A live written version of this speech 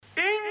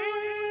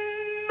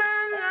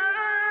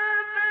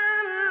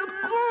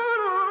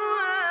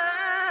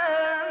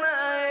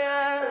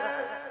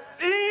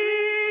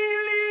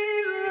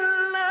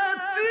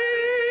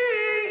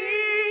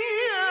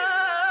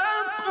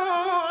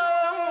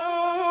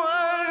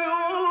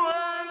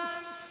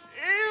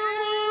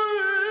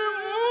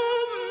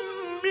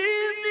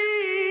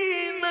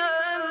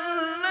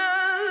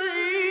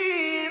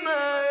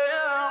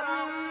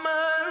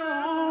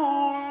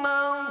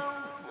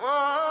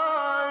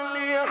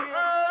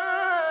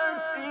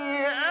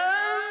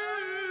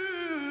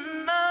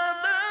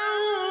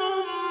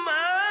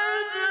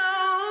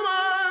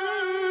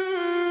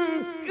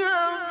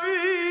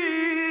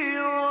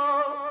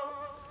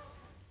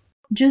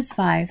Juz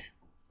 5.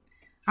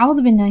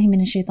 A'udhu billahi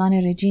minash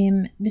shaitanir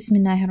rajim.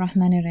 Bismillahir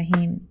rahmanir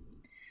rahim.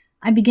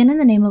 I begin in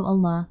the name of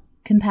Allah,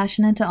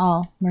 compassionate to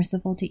all,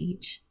 merciful to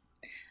each.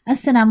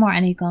 Assalamu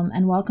alaikum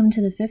and welcome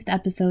to the 5th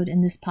episode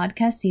in this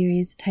podcast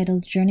series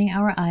titled Journeying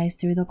Our Eyes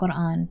Through the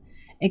Qur'an,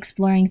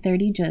 exploring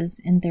 30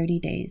 juz in 30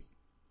 days.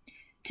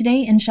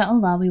 Today,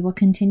 inshallah, we will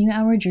continue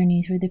our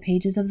journey through the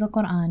pages of the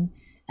Qur'an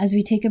as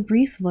we take a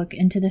brief look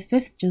into the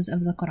 5th juz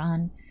of the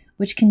Qur'an,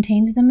 which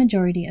contains the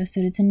majority of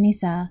Surah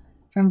An-Nisa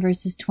from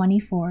verses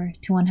 24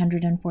 to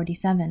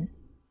 147.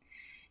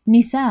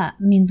 Nisa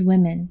means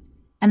women,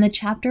 and the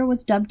chapter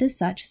was dubbed as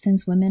such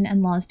since women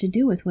and laws to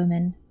do with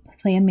women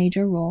play a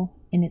major role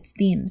in its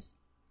themes.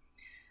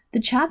 The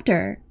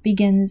chapter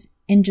begins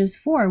in Juz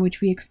 4, which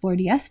we explored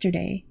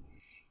yesterday,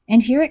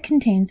 and here it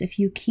contains a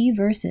few key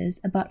verses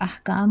about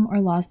ahkam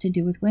or laws to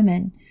do with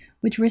women,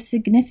 which were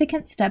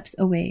significant steps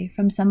away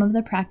from some of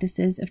the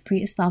practices of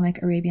pre-Islamic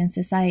Arabian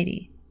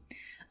society.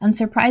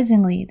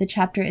 Unsurprisingly, the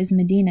chapter is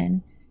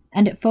Medinan,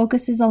 and it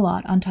focuses a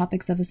lot on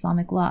topics of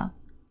Islamic law.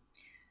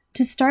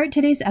 To start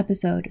today's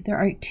episode, there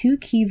are 2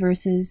 key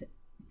verses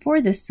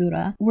for this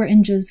surah were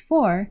in Juz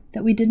 4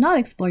 that we did not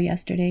explore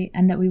yesterday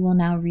and that we will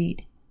now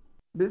read.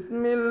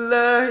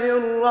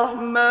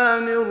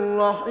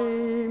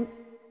 Bismillahirrahmanirrahim.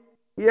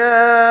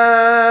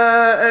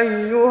 يا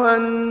أيها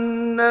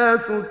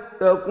الناس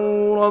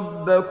اتقوا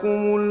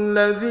ربكم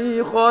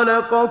الذي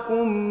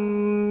خلقكم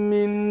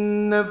من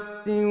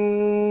نفس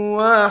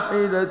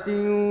واحدة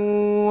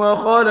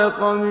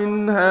وخلق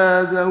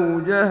منها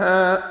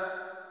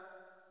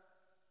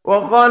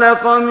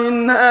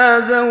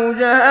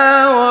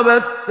زوجها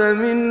وبث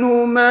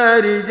منهما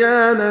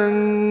رجالا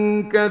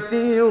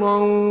كثيرا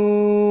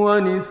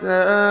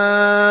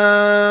ونساء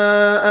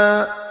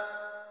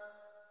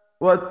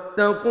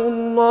واتقوا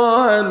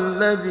الله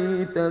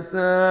الذي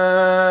تساءلون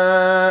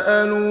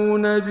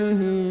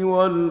به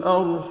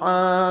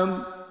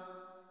والأرحام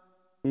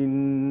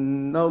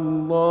إن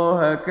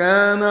الله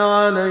كان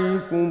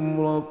عليكم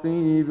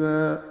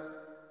رقيبا.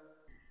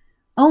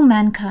 O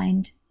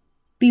mankind,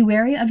 be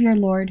wary of your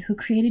Lord who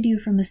created you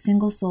from a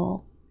single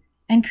soul,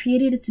 and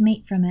created its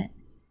mate from it,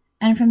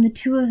 and from the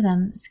 2 of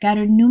them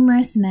scattered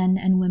numerous men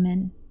and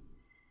women.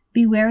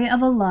 Be wary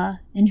of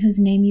Allah, in whose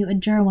name you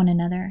adjure one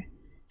another,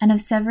 and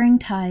of severing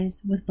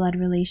ties with blood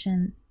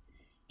relations.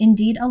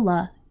 Indeed,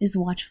 Allah is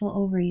watchful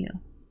over you.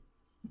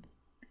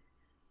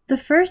 The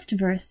first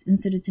verse in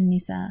Surah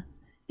An-Nisa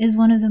is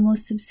one of the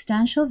most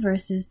substantial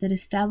verses that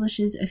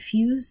establishes a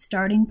few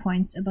starting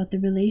points about the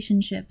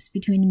relationships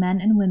between men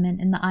and women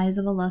in the eyes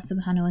of Allah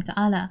subhanahu wa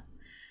ta'ala,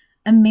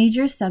 a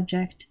major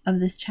subject of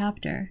this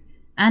chapter,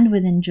 and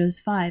within Juz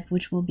 5,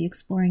 which we'll be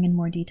exploring in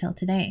more detail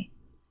today.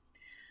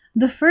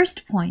 The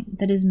first point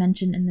that is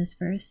mentioned in this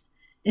verse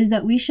is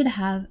that we should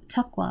have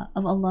taqwa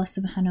of Allah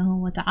subhanahu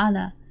wa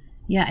ta'ala.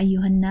 Ya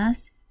ayyuhan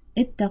nas,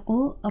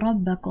 ittaqu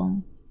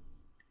rabbakum.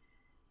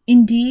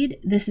 Indeed,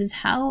 this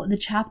is how the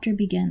chapter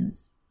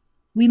begins.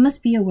 We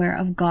must be aware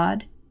of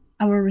God,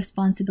 our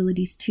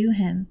responsibilities to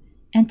Him,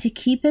 and to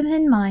keep Him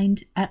in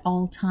mind at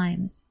all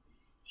times.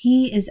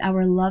 He is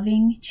our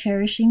loving,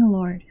 cherishing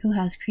Lord who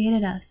has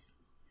created us.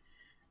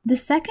 The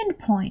second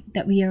point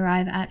that we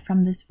arrive at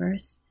from this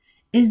verse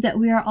is that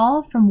we are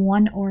all from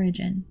one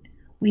origin.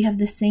 We have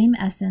the same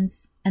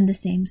essence and the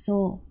same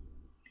soul.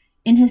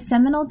 In his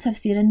seminal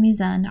Tafsir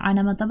al-Mizan,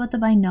 Alama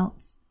Tabatabai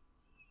notes,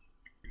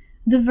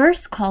 the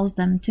verse calls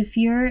them to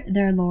fear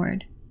their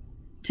Lord,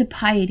 to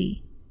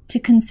piety, to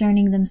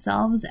concerning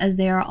themselves as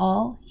they are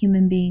all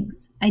human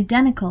beings,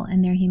 identical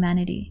in their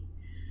humanity.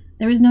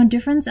 There is no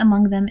difference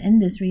among them in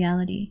this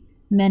reality.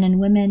 Men and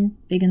women,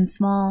 big and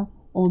small,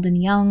 old and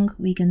young,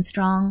 weak and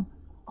strong,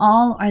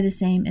 all are the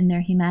same in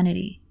their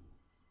humanity.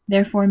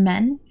 Therefore,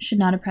 men should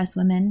not oppress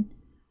women,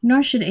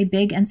 nor should a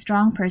big and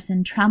strong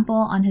person trample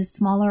on his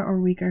smaller or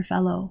weaker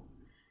fellow,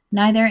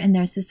 neither in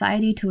their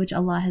society to which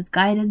Allah has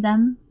guided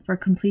them for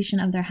completion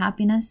of their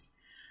happiness,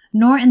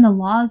 nor in the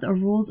laws or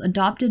rules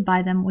adopted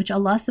by them which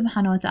Allah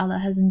subhanahu wa ta'ala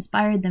has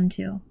inspired them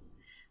to.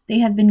 They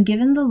have been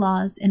given the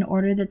laws in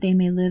order that they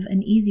may live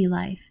an easy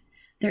life,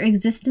 their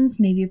existence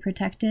may be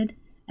protected,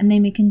 and they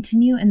may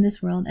continue in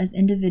this world as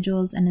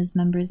individuals and as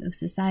members of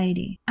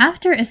society.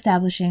 After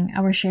establishing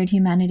our shared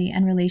humanity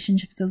and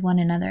relationships with one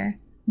another,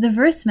 the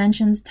verse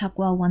mentions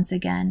taqwa once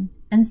again,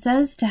 and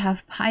says to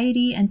have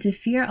piety and to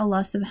fear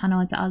Allah subhanahu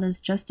wa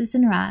ta'ala's justice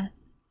and wrath,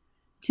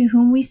 to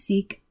whom we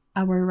seek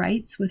our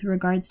rights with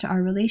regards to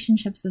our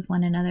relationships with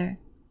one another.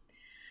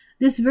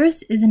 This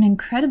verse is an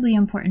incredibly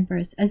important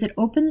verse as it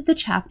opens the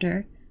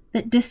chapter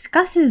that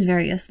discusses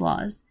various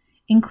laws,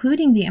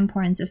 including the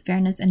importance of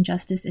fairness and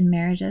justice in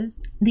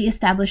marriages, the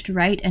established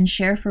right and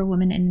share for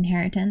women in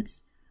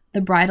inheritance,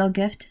 the bridal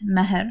gift,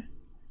 meher,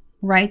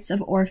 rights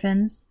of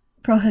orphans,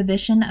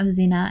 prohibition of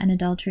zina and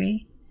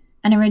adultery,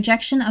 and a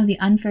rejection of the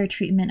unfair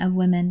treatment of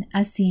women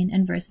as seen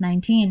in verse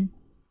 19.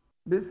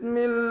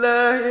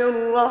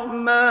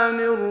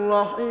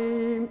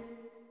 Bismillahirrahmanirrahim.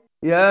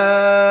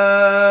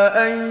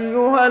 يا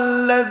أيها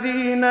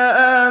الذين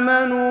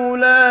آمنوا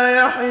لا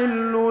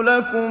يحل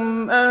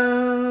لكم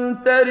أن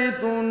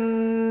ترثوا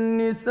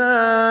النساء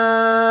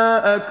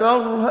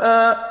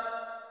كرها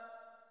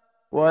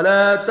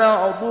ولا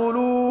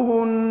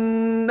تعضلوهن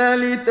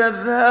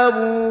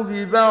لتذهبوا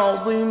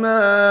ببعض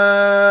ما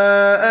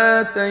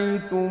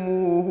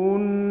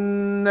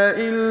آتيتموهن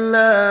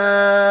إلا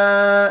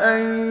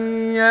أن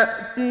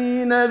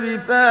يأتين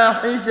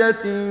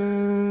بفاحشة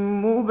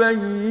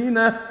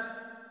مبينة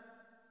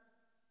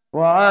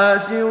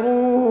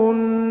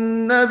وعاشروهن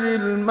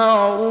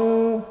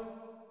بالمعروف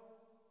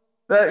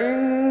فإن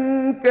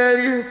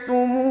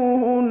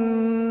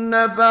كرهتموهن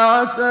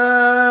فعسى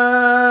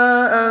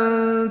أن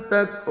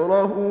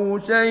تكرهوا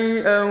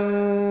شيئا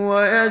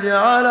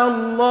ويجعل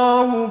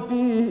الله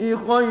فيه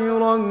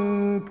خيرا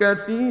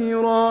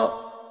كثيرا.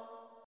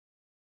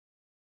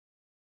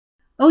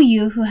 O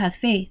you who have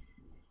faith,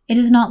 it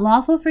is not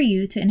lawful for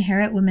you to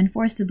inherit women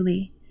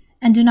forcibly,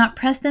 and do not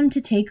press them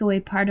to take away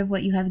part of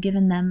what you have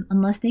given them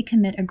unless they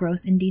commit a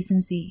gross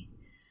indecency.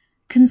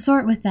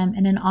 Consort with them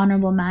in an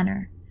honorable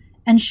manner,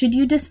 and should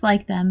you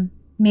dislike them,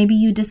 maybe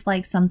you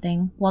dislike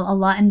something while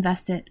Allah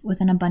invests it with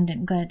an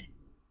abundant good.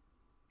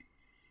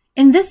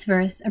 In this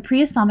verse, a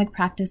pre-Islamic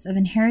practice of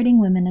inheriting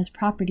women as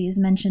property is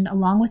mentioned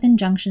along with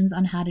injunctions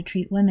on how to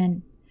treat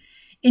women.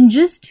 In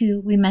Juz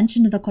 2, we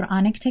mentioned the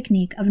Qur'anic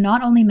technique of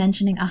not only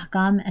mentioning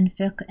ahkam and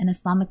fiqh and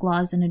Islamic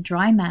laws in a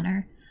dry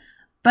manner,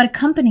 but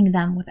accompanying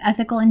them with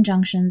ethical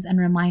injunctions and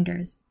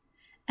reminders.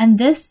 And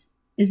this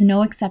is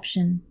no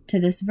exception to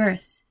this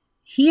verse.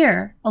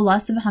 Here, Allah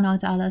subhanahu wa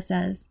ta'ala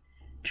says,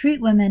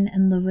 treat women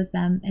and live with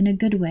them in a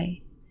good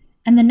way.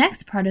 And the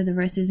next part of the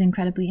verse is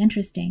incredibly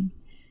interesting.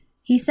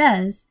 He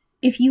says,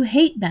 if you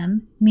hate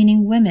them,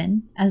 meaning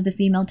women, as the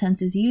female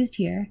tense is used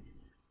here,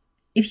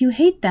 if you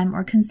hate them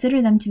or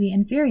consider them to be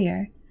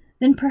inferior,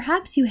 then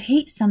perhaps you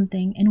hate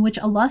something in which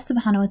Allah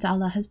subhanahu wa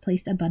ta'ala has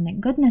placed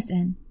abundant goodness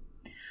in.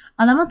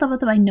 Allama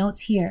Tabatabai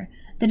notes here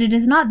that it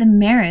is not the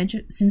marriage,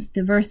 since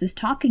the verse is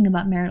talking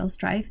about marital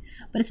strife,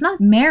 but it's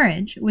not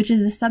marriage which is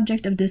the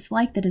subject of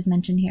dislike that is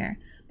mentioned here,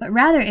 but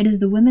rather it is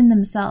the women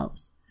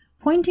themselves,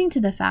 pointing to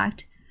the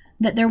fact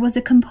that there was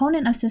a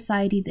component of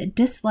society that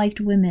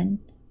disliked women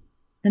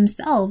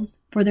themselves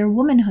for their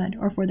womanhood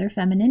or for their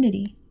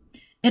femininity.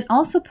 It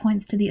also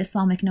points to the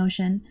Islamic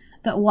notion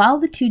that while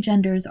the two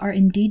genders are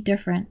indeed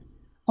different,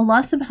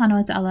 Allah subhanahu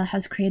wa ta'ala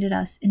has created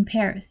us in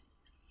pairs,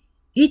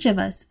 each of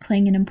us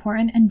playing an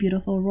important and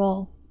beautiful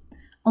role.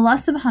 Allah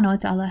subhanahu wa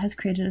ta'ala has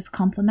created us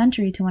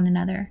complementary to one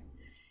another.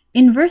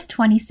 In verse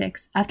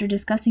 26, after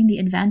discussing the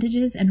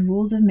advantages and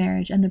rules of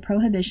marriage and the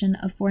prohibition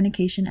of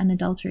fornication and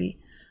adultery,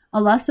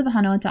 Allah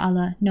subhanahu wa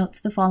ta'ala notes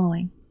the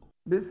following.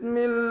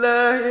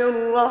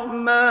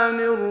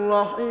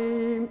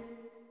 Bismillahirrahmanirrahim.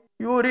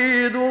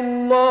 يريد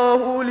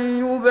الله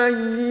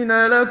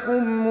ليبين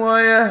لكم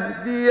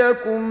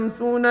ويهديكم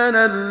سنن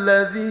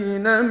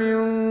الذين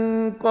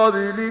من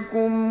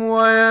قبلكم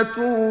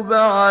ويتوب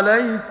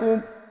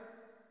عليكم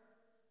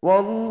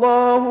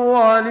والله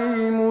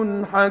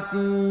عليم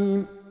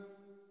حكيم.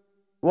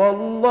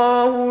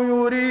 والله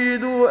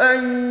يريد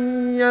أن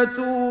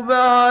يتوب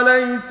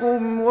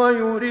عليكم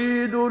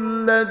ويريد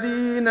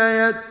الذين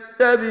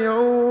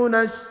يتبعون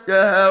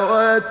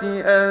الشهوات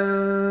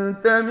أن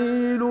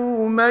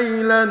تميلوا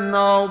ميلا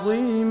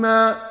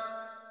عظيما.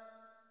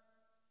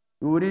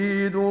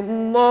 يريد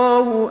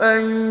الله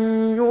أن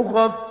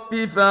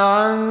يخفف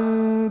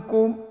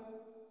عنكم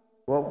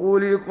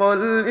وخلق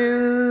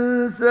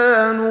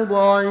الإنسان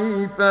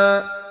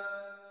ضعيفا.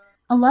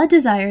 Allah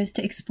desires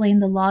to explain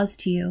the laws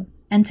to you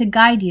and to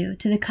guide you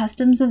to the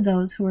customs of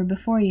those who were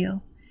before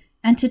you,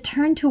 and to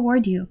turn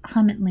toward you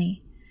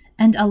clemently,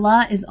 and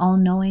Allah is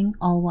all-knowing,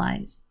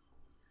 all-wise.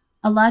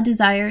 Allah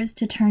desires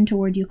to turn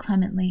toward you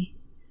clemently,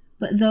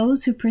 but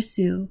those who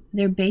pursue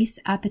their base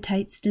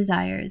appetites'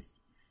 desires,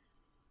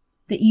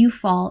 that you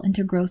fall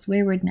into gross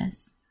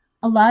waywardness.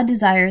 Allah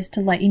desires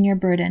to lighten your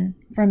burden,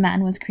 for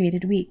man was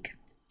created weak.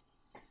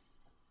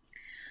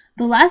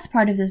 The last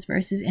part of this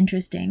verse is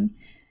interesting,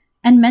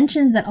 and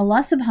mentions that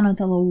Allah subhanahu wa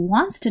ta'ala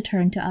wants to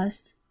turn to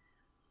us,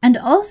 and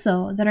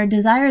also that our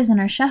desires and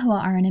our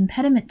shahwa are an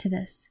impediment to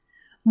this.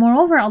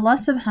 Moreover, Allah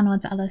subhanahu wa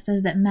ta'ala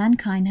says that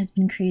mankind has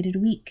been created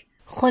weak.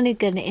 خُلِقَ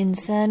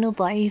الْإِنسَانُ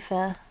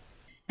ضَعِيفًا.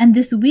 And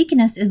this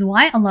weakness is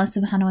why Allah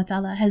subhanahu wa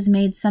ta'ala has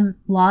made some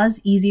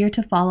laws easier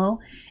to follow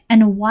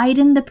and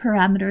widened the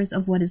parameters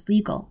of what is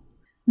legal.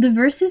 The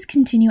verses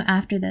continue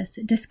after this,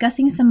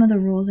 discussing some of the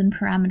rules and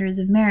parameters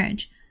of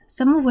marriage,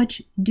 some of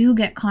which do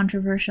get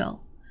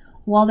controversial.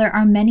 While there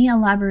are many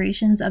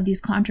elaborations of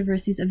these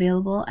controversies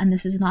available, and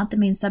this is not the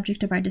main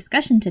subject of our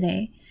discussion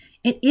today,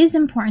 it is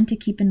important to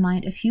keep in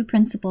mind a few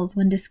principles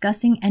when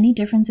discussing any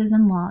differences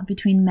in law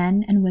between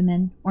men and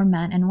women or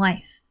man and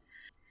wife.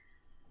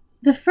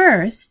 The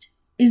first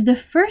is the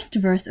first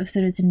verse of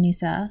Surah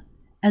An-Nisa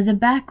as a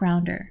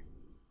backgrounder,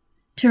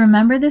 to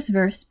remember this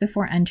verse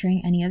before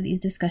entering any of these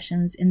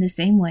discussions in the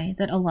same way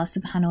that Allah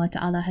subhanahu wa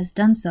ta'ala has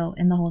done so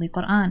in the Holy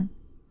Qur'an.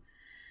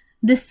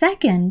 The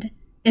second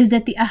is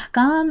that the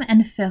ahkam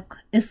and fiqh,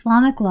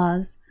 Islamic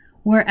laws,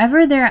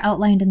 wherever they are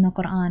outlined in the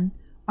Qur'an,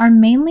 are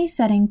mainly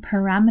setting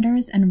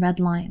parameters and red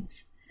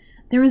lines.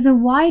 There is a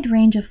wide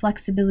range of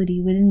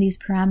flexibility within these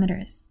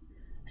parameters.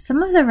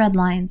 Some of the red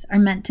lines are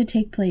meant to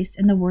take place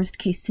in the worst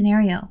case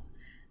scenario,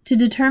 to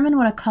determine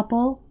what a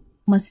couple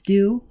must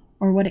do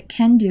or what it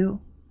can do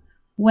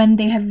when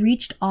they have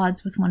reached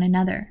odds with one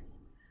another.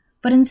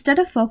 But instead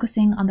of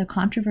focusing on the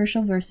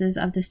controversial verses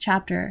of this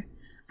chapter,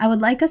 I would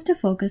like us to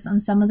focus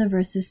on some of the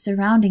verses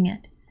surrounding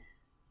it,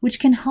 which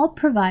can help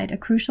provide a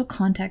crucial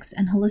context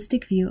and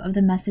holistic view of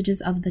the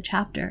messages of the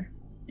chapter.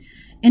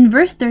 In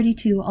verse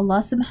 32, Allah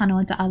subhanahu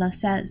wa ta'ala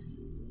says,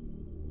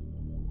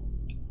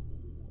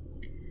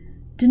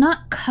 "Do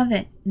not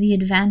covet the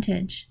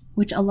advantage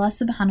which Allah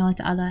subhanahu wa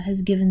ta'ala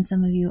has given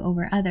some of you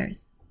over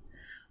others."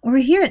 Over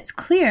here it's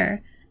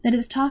clear that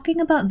it's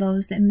talking about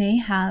those that may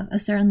have a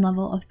certain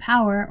level of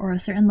power or a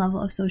certain level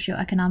of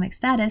socioeconomic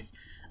status,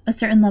 a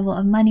certain level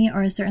of money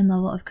or a certain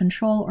level of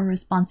control or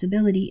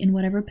responsibility in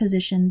whatever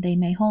position they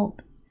may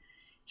hold.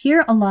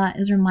 Here Allah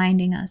is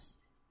reminding us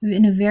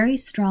in a very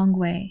strong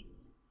way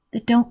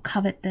that don't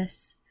covet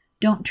this,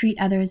 don't treat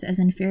others as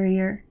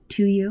inferior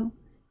to you,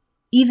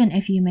 even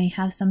if you may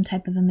have some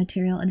type of a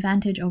material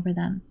advantage over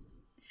them.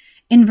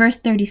 In verse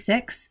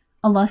 36,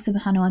 Allah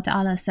subhanahu wa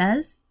ta'ala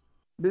says,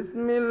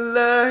 بسم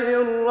الله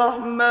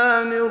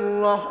الرحمن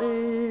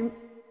الرحيم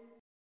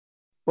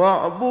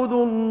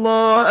واعبدوا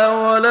الله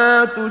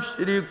ولا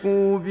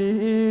تشركوا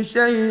به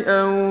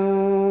شيئا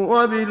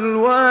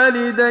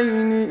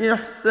وبالوالدين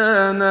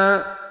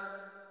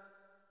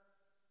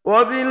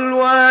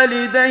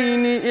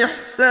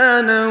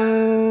إحسانا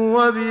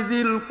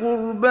وبذي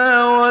القربى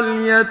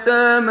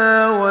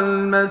واليتامى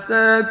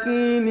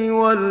والمساكين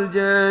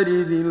والجار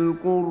ذي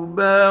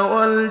القربى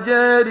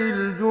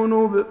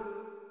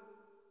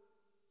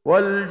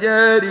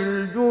والجار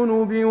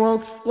الجنب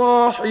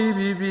والصاحب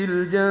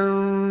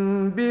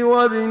بالجنب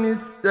وابن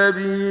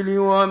السبيل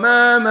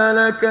وما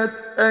ملكت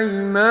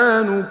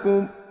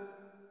أيمانكم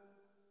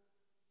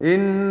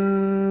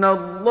إن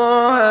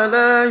الله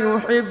لا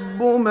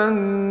يحب من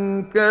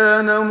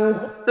كان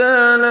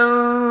مختالا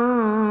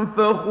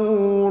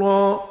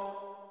فخورا.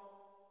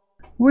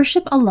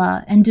 Worship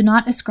Allah and do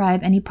not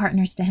ascribe any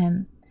partners to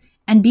Him,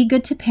 and be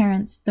good to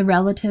parents, the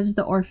relatives,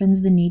 the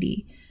orphans, the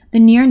needy, the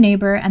near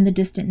neighbor and the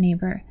distant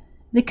neighbor,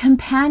 the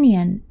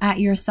companion at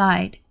your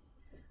side,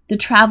 the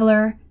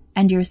traveler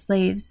and your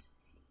slaves.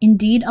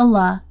 Indeed,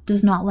 Allah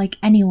does not like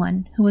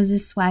anyone who is a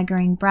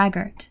swaggering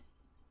braggart.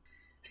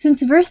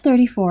 Since verse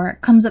 34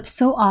 comes up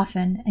so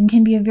often and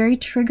can be a very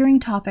triggering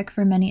topic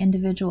for many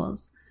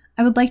individuals,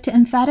 I would like to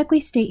emphatically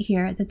state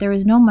here that there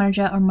is no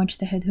marja or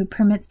mujtahid who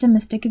permits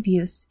domestic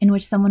abuse in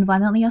which someone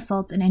violently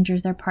assaults and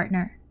injures their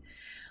partner.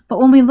 But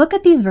when we look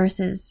at these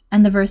verses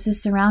and the verses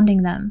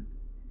surrounding them,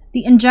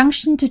 the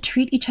injunction to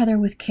treat each other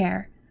with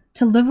care,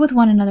 to live with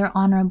one another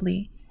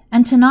honorably,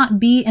 and to not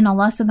be, in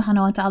Allah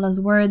subhanahu wa ta'ala's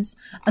words,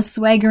 a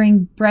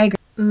swaggering braggart,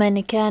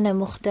 من كان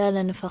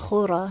مختالا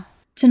فخورا,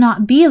 to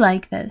not be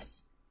like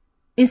this,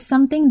 is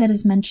something that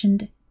is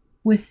mentioned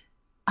with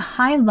a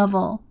high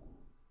level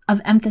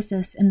of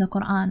emphasis in the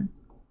Qur'an.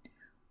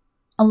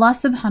 Allah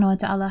subhanahu wa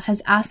ta'ala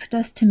has asked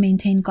us to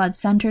maintain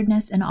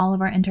God-centeredness in all of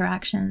our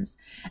interactions,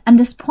 and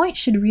this point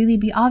should really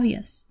be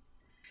obvious.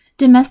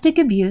 Domestic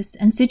abuse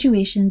and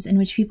situations in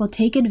which people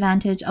take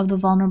advantage of the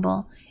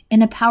vulnerable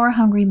in a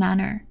power-hungry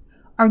manner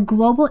are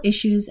global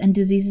issues and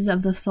diseases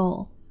of the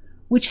soul,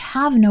 which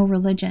have no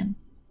religion.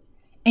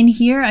 And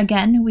here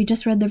again, we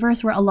just read the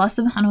verse where Allah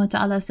subhanahu wa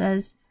ta'ala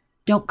says,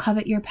 don't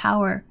covet your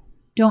power.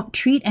 Don't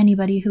treat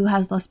anybody who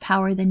has less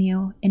power than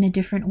you in a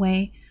different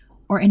way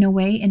or in a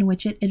way in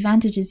which it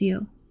advantages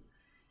you.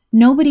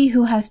 Nobody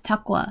who has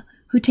taqwa,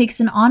 who takes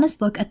an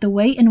honest look at the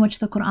way in which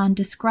the Qur'an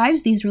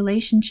describes these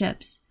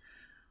relationships,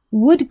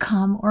 would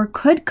come or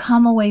could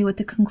come away with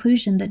the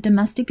conclusion that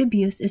domestic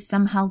abuse is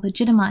somehow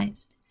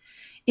legitimized.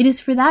 It is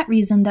for that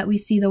reason that we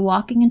see the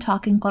walking and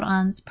talking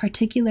Qur'ans,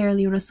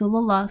 particularly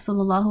Rasulullah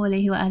sallallahu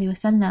alaihi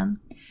wasallam,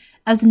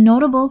 as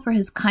notable for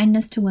his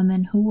kindness to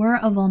women who were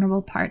a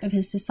vulnerable part of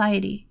his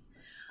society.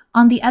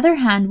 On the other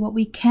hand, what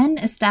we can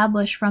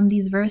establish from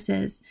these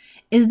verses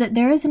is that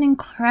there is an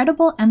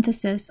incredible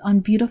emphasis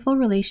on beautiful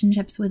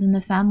relationships within the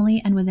family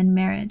and within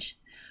marriage,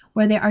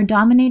 where they are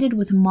dominated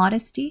with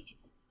modesty,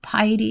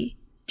 piety,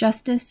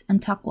 justice, and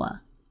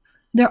taqwa.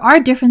 There are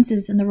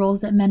differences in the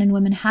roles that men and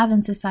women have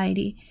in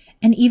society,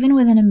 and even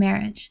within a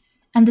marriage,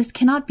 and this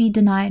cannot be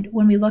denied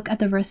when we look at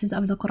the verses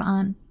of the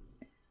Qur'an.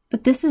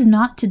 But this is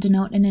not to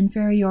denote an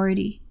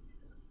inferiority,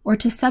 or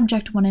to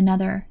subject one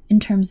another in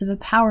terms of a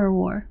power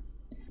war.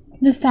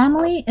 The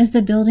family is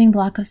the building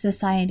block of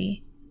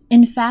society.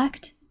 In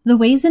fact, the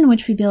ways in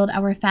which we build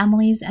our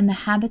families and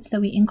the habits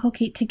that we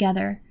inculcate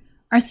together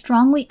are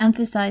strongly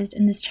emphasized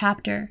in this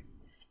chapter,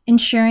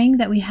 ensuring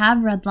that we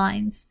have red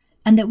lines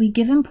and that we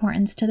give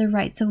importance to the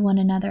rights of one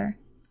another,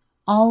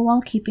 all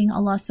while keeping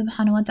Allah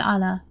subhanahu wa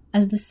ta'ala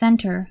as the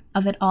center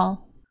of it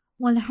all.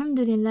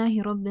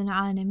 Walhamdulillahi Rabbil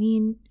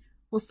Alameen.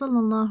 وصلى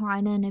الله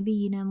على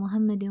نبينا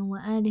محمد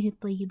وآله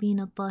الطيبين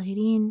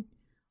الطاهرين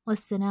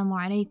والسلام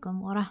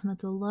عليكم ورحمة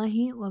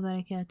الله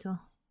وبركاته.